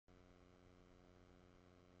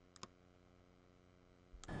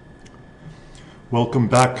Welcome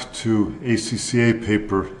back to ACCA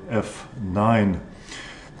paper F9.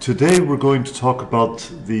 Today we're going to talk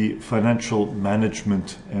about the financial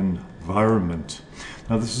management environment.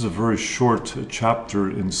 Now this is a very short chapter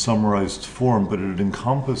in summarized form, but it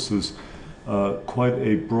encompasses quite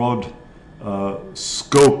a broad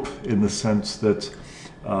scope in the sense that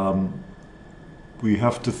we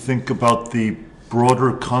have to think about the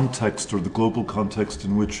broader context or the global context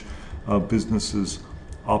in which businesses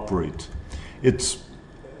operate. It's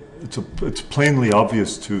plainly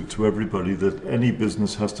obvious to everybody that any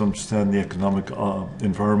business has to understand the economic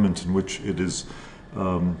environment in which it is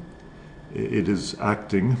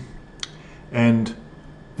acting, and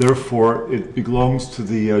therefore it belongs to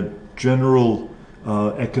the general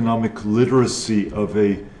economic literacy of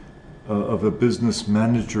a business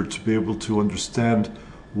manager to be able to understand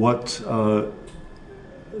what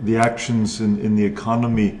the actions in the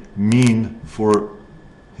economy mean for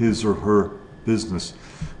his or her business,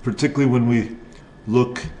 particularly when we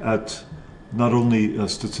look at not only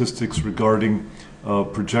statistics regarding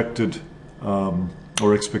projected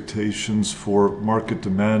or expectations for market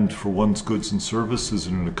demand for one's goods and services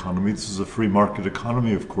in an economy. This is a free market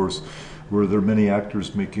economy, of course, where there are many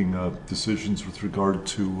actors making decisions with regard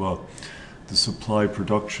to the supply,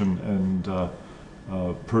 production,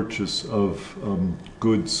 and purchase of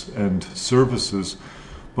goods and services.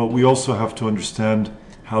 But we also have to understand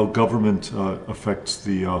how government affects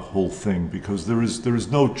the whole thing, because there is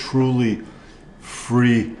no truly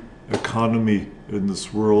free economy in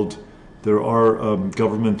this world. There are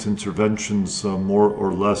government interventions more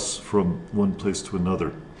or less from one place to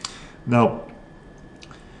another. Now,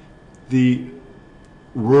 the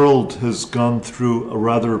world has gone through a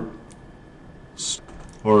rather,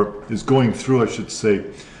 or is going through, I should say,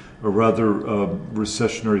 a rather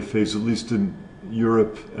recessionary phase, at least in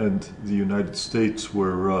Europe and the United States,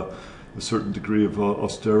 where a certain degree of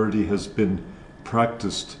austerity has been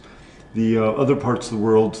practiced. The other parts of the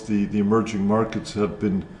world, the emerging markets, have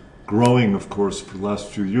been growing, of course, for the last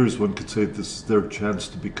few years. One could say this is their chance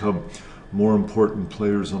to become more important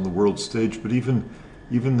players on the world stage, but even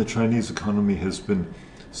the Chinese economy has been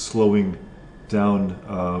slowing down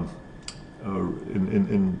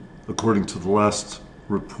according to the last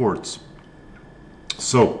reports.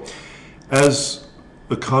 So, as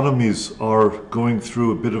economies are going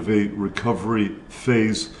through a bit of a recovery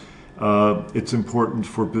phase, it's important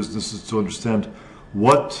for businesses to understand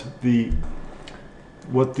what the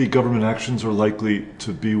government actions are likely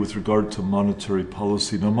to be with regard to monetary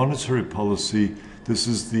policy. Now, monetary policy, this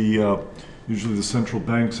is usually the central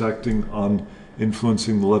banks acting on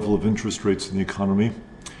influencing the level of interest rates in the economy.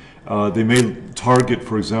 They may target,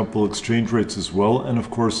 for example, exchange rates as well, and of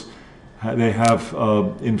course they have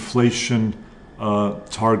inflation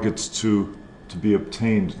targets to be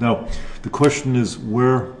obtained. Now, the question is,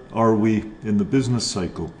 where are we in the business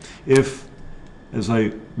cycle? If, as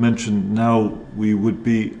I mentioned, now we would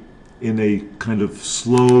be in a kind of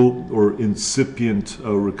slow or incipient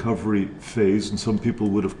recovery phase, and some people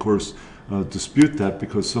would, of course, dispute that,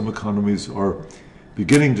 because some economies are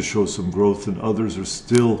beginning to show some growth and others are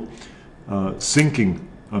still sinking,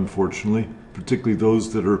 unfortunately, particularly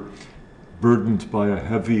those that are burdened by a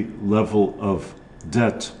heavy level of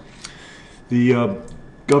debt. The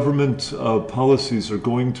government policies are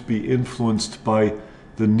going to be influenced by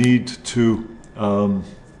the need to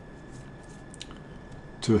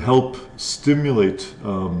help stimulate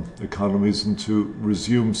economies and to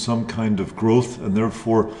resume some kind of growth, and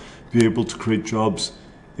therefore be able to create jobs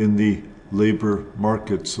in the labor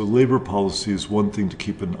market. So labor policy is one thing to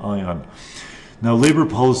keep an eye on. Now, labor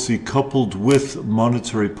policy coupled with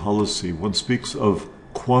monetary policy, one speaks of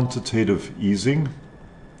quantitative easing.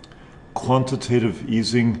 Quantitative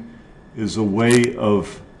easing is a way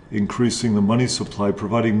of increasing the money supply,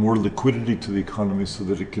 providing more liquidity to the economy so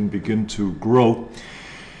that it can begin to grow.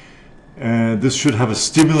 And this should have a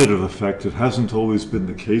stimulative effect. It hasn't always been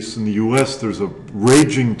the case. In the US, there's a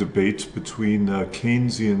raging debate between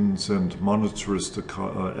Keynesians and monetarist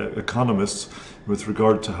economists with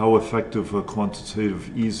regard to how effective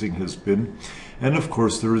quantitative easing has been. And of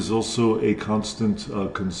course, there is also a constant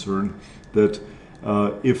concern that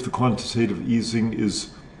if the quantitative easing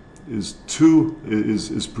is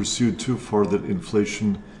pursued too far, that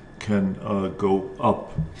inflation can go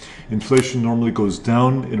up. Inflation normally goes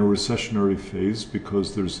down in a recessionary phase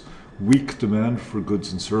because there's weak demand for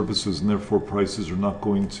goods and services, and therefore prices are not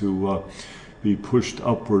going to be pushed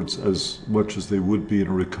upwards as much as they would be in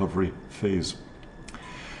a recovery phase.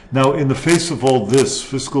 Now, in the face of all this,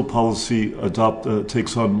 fiscal policy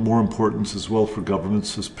takes on more importance as well for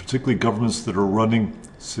governments, particularly governments that are running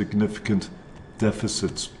significant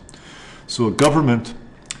deficits. So a government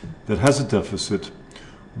that has a deficit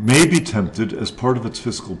may be tempted as part of its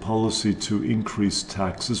fiscal policy to increase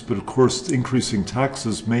taxes, but of course increasing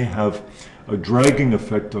taxes may have a dragging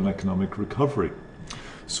effect on economic recovery.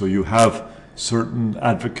 So you have certain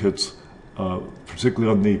advocates, particularly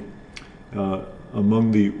on the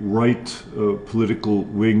among the right political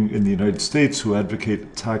wing in the United States, who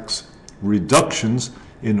advocate tax reductions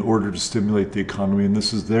in order to stimulate the economy, and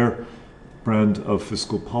this is their brand of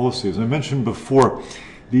fiscal policy. As I mentioned before,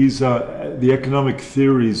 these the economic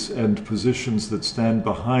theories and positions that stand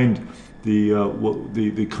behind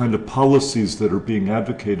the kind of policies that are being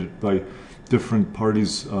advocated by different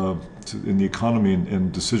parties in the economy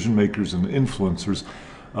and decision makers and influencers,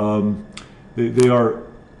 they are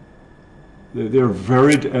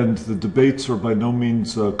varied, and the debates are by no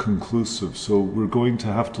means conclusive. So we're going to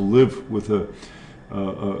have to live with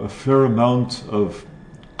a fair amount of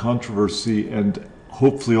controversy and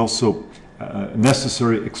hopefully also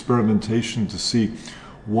necessary experimentation to see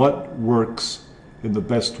what works in the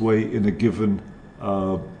best way in a given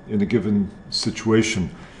situation.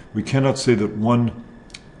 We cannot say that one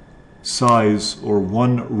size or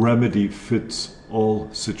one remedy fits all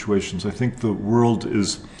situations. I think the world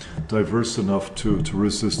is diverse enough to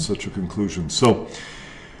resist such a conclusion. So,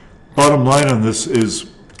 bottom line on this is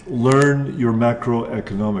learn your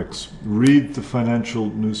macroeconomics. Read the financial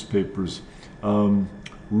newspapers.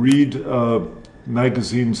 Read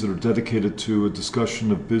magazines that are dedicated to a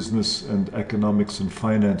discussion of business and economics and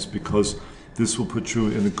finance, because this will put you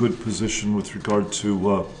in a good position with regard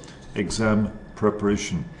to exam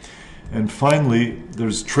preparation. And finally,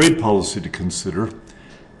 there's trade policy to consider,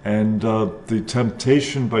 and the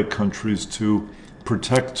temptation by countries to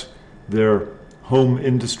protect their home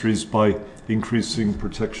industries by increasing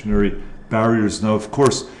protectionary barriers. Now, of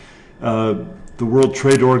course, the World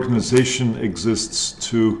Trade Organization exists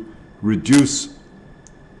to reduce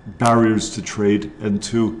barriers to trade and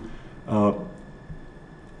to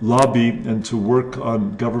lobby and to work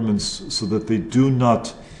on governments so that they do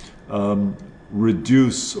not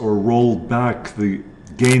reduce or roll back the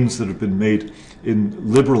gains that have been made in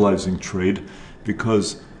liberalizing trade,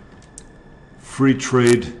 because free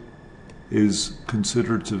trade is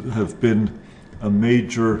considered to have been a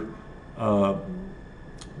major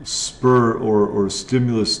spur or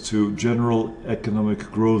stimulus to general economic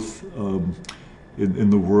growth in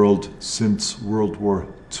the world since World War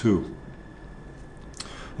II.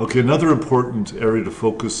 Okay, another important area to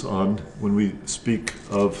focus on when we speak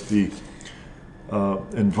of the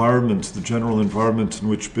environment, the general environment in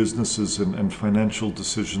which businesses and financial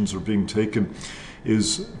decisions are being taken,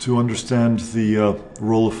 is to understand the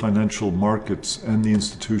role of financial markets and the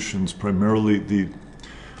institutions, primarily the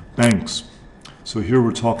banks. So here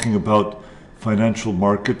we're talking about financial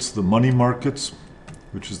markets, the money markets,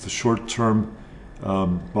 which is the short-term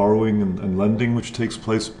borrowing and lending which takes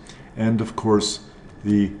place, and of course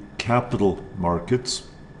the capital markets,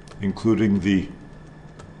 including the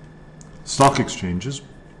stock exchanges,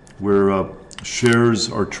 where shares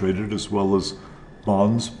are traded as well as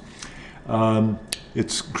bonds.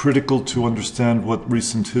 It's critical to understand what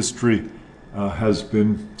recent history has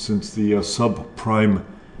been since the subprime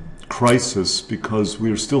crisis, because we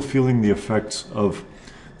are still feeling the effects of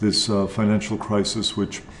this financial crisis,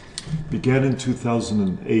 which began in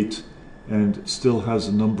 2008 and still has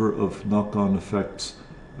a number of knock-on effects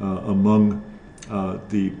among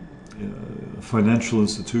the financial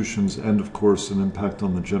institutions, and of course an impact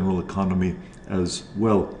on the general economy as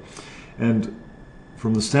well. And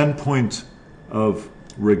from the standpoint of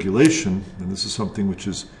regulation, and this is something which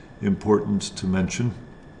is important to mention,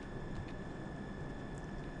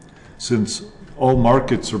 since all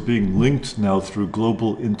markets are being linked now through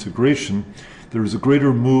global integration, there is a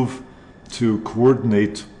greater move to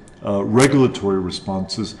coordinate regulatory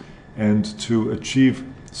responses and to achieve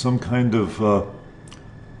some kind of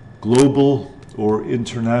global or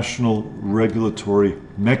international regulatory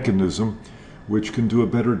mechanism which can do a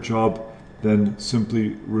better job than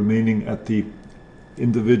simply remaining at the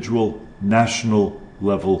individual national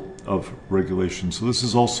level of regulation. So this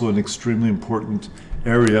is also an extremely important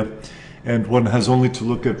area, and one has only to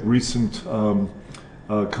look at recent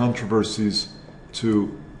controversies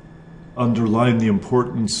to underline the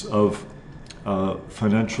importance of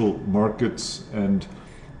financial markets and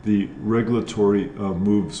the regulatory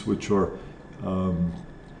moves which are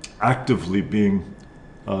actively being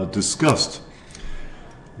discussed.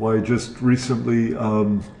 Why, just recently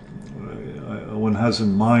one has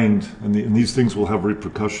in mind, and these things will have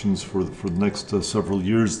repercussions for the next several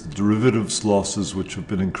years, the derivatives losses which have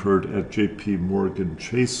been incurred at JP Morgan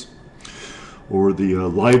Chase, or the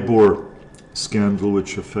LIBOR scandal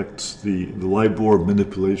which affects the LIBOR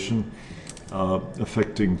manipulation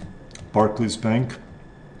affecting Barclays Bank,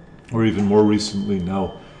 or even more recently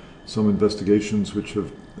now some investigations which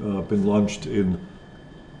have been launched in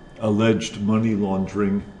alleged money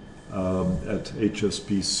laundering at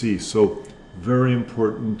HSBC. So very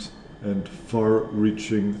important and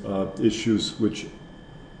far-reaching issues which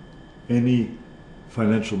any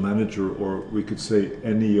financial manager, or we could say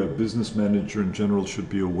any business manager in general, should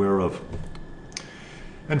be aware of.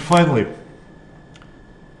 And finally,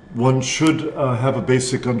 one should have a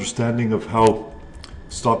basic understanding of how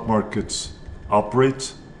stock markets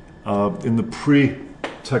operate. In the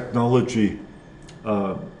pre-technology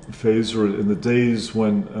phase, or in the days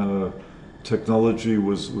when technology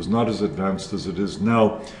was not as advanced as it is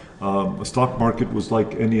now, a stock market was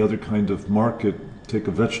like any other kind of market. Take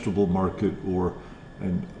a vegetable market, or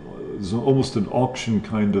there's almost an auction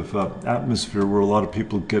kind of atmosphere where a lot of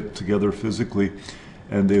people get together physically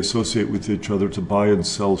and they associate with each other to buy and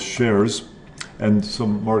sell shares. And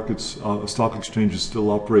some markets, stock exchanges, still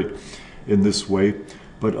operate in this way,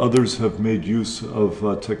 but others have made use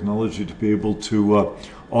of technology to be able to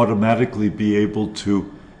automatically be able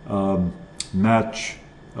to match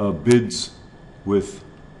bids with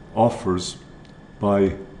offers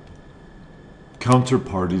by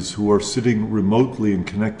counterparties who are sitting remotely and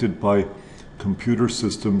connected by computer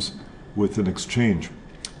systems with an exchange.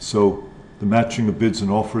 So the matching of bids and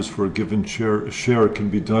offers for a given share can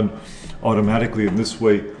be done automatically. In this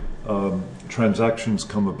way, transactions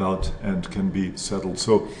come about and can be settled.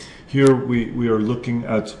 So here we are looking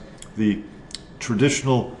at the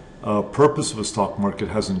traditional purpose of a stock market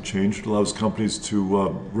hasn't changed. It allows companies to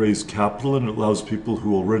raise capital, and it allows people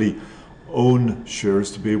who already own shares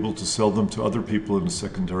to be able to sell them to other people in a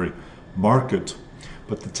secondary market.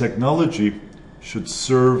 But the technology should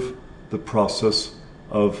serve the process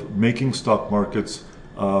of making stock markets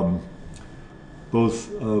both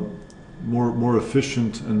more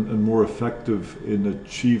efficient and more effective in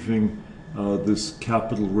achieving this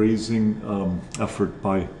capital raising effort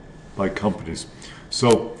by companies.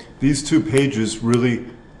 So these 2 pages really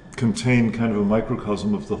contain kind of a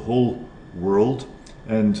microcosm of the whole world,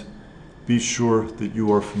 and be sure that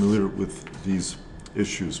you are familiar with these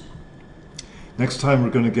issues. Next time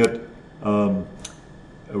we're going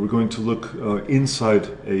to look inside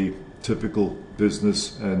a typical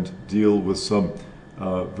business and deal with some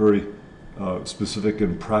very specific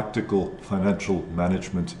and practical financial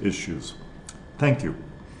management issues. Thank you.